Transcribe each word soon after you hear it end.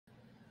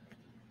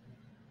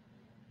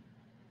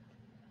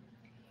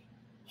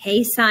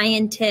Hey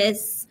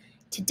scientists,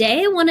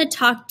 today I want to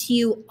talk to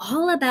you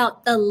all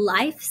about the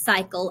life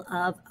cycle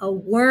of a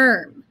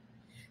worm.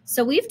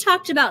 So we've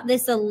talked about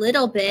this a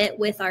little bit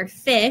with our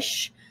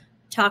fish,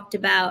 talked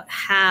about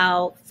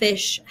how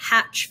fish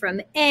hatch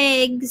from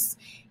eggs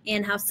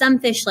and how some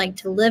fish like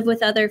to live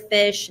with other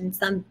fish and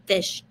some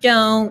fish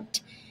don't.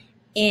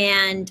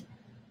 And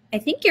I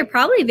think you're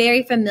probably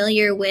very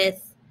familiar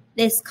with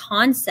this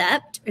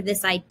concept or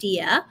this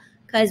idea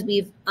because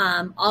we've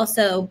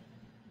also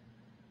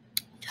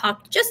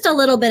talked just a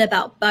little bit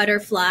about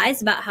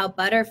butterflies, about how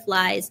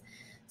butterflies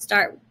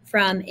start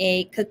from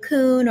a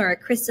cocoon or a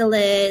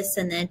chrysalis,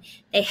 and then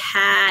they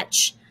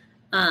hatch.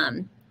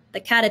 The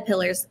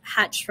caterpillars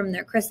hatch from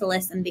their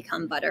chrysalis and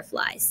become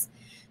butterflies.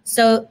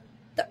 So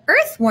the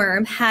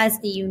earthworm has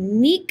a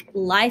unique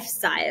life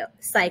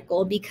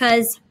cycle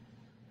because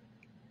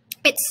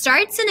it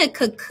starts in a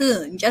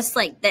cocoon, just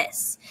like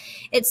this.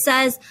 It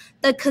says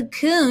the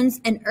cocoons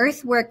an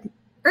earthworm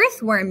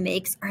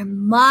makes are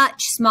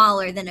much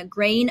smaller than a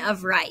grain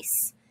of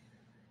rice.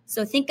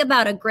 So think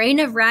about a grain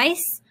of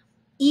rice.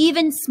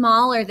 Even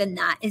smaller than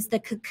that is the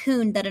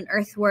cocoon that an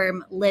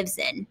earthworm lives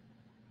in.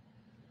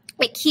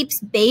 It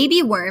keeps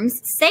baby worms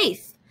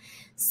safe.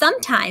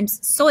 Sometimes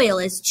soil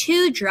is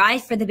too dry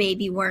for the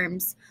baby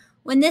worms.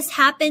 When this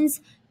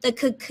happens, the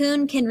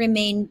cocoon can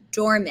remain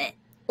dormant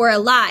or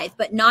alive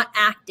but not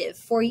active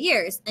for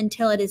years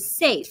until it is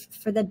safe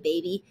for the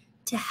baby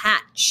to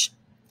hatch.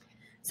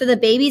 So the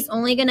baby's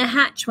only going to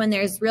hatch when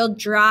there's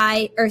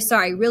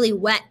really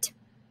wet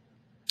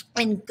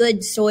and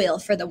good soil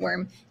for the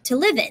worm to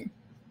live in.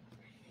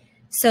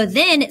 So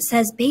then it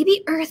says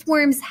baby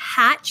earthworms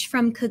hatch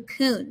from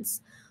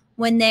cocoons.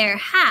 When they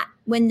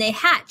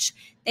hatch,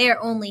 they are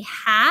only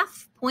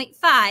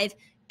 0.5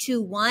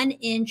 to 1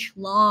 inch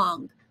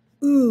long.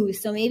 Ooh,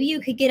 so maybe you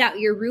could get out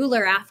your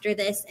ruler after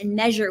this and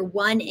measure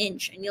 1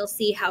 inch, and you'll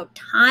see how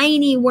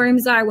tiny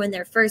worms are when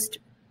they're first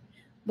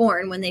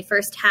born, when they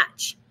first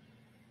hatch.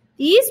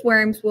 These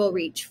worms will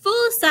reach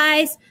full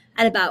size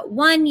at about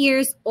 1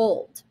 year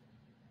old.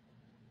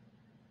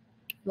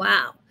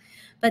 Wow.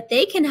 But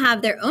they can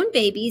have their own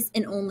babies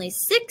in only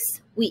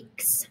 6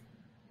 weeks.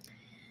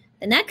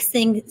 The next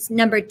thing is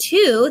number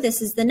 2.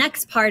 This is the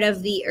next part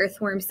of the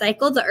earthworm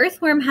cycle. The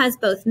earthworm has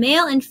both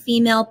male and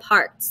female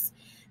parts.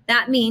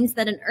 That means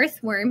that an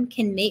earthworm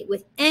can mate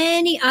with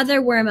any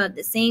other worm of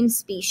the same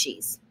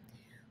species.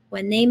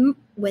 When they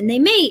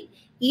mate,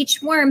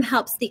 each worm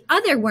helps the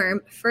other worm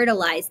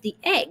fertilize the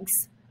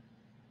eggs.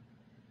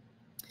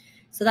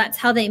 So that's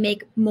how they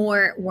make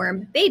more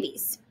worm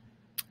babies.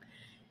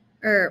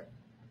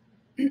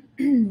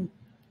 During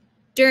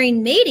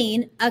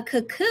mating, a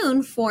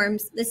cocoon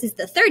forms. This is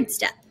the third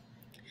step.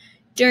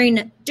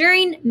 During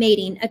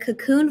mating, a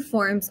cocoon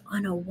forms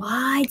on a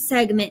wide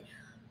segment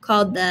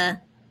called the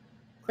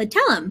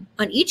clitellum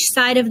on each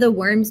side of the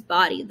worm's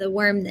body. The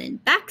worm then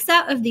backs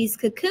out of these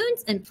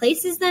cocoons and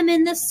places them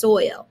in the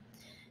soil.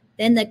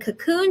 Then the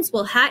cocoons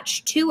will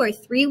hatch 2 or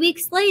 3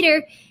 weeks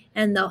later,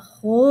 and the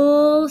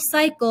whole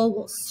cycle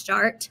will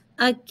start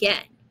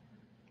again.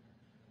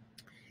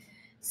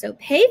 So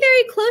pay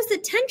very close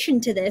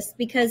attention to this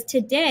because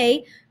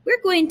today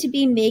we're going to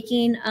be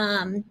making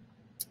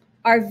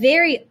our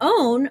very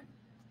own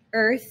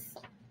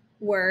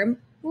earthworm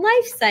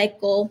life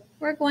cycle.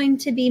 We're going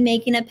to be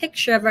making a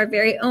picture of our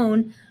very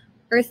own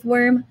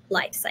earthworm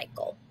life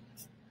cycle.